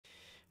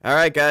All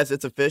right, guys,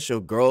 it's official.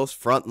 Girls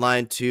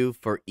Frontline 2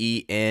 for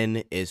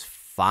EN is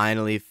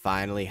finally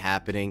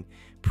happening.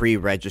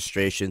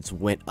 Pre-registrations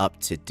went up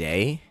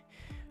today.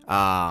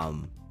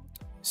 Um,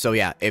 so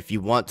yeah, if you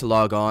want to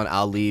log on,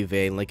 I'll leave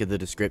a link in the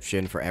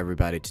description for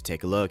everybody to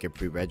take a look and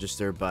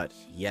pre-register. But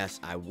yes,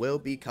 I will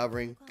be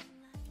covering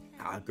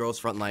Girls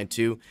Frontline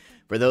 2.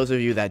 For those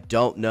of you that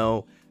don't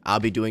know,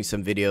 I'll be doing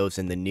some videos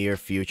in the near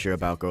future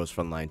about Girls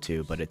Frontline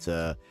 2, but it's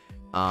a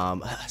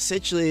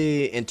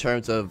essentially in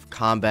terms of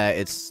combat,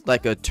 it's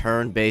like a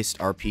turn-based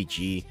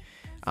RPG.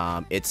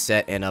 It's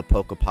set in a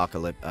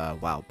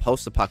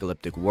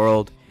post-apocalyptic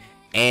world,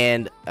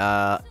 and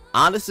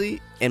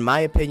honestly, in my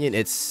opinion,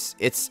 it's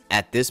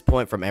at this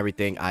point, from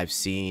everything I've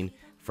seen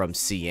from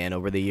CN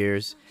over the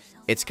years,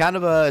 it's kind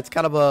of a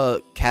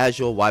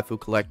casual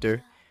waifu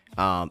collector.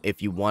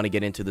 If you want to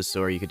get into the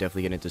story, you could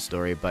definitely get into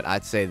story, but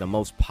I'd say the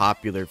most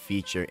popular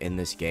feature in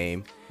this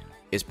game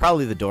is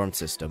probably the dorm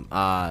system.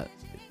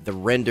 The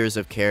renders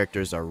of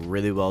characters are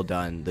really well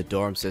done. The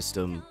dorm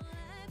system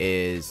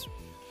is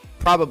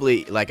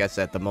probably, like I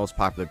said, the most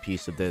popular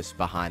piece of this,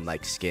 behind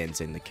like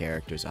skins and the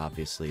characters,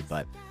 obviously.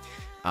 But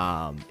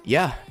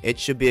yeah, it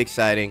should be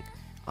exciting.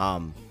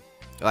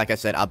 Like I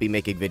said, I'll be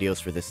making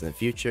videos for this in the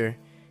future.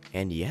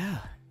 And yeah,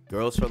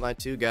 Girls Frontline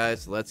 2,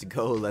 guys, let's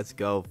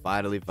go.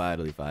 Finally.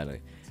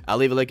 I'll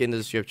leave a link in the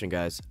description,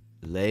 guys.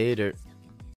 Later.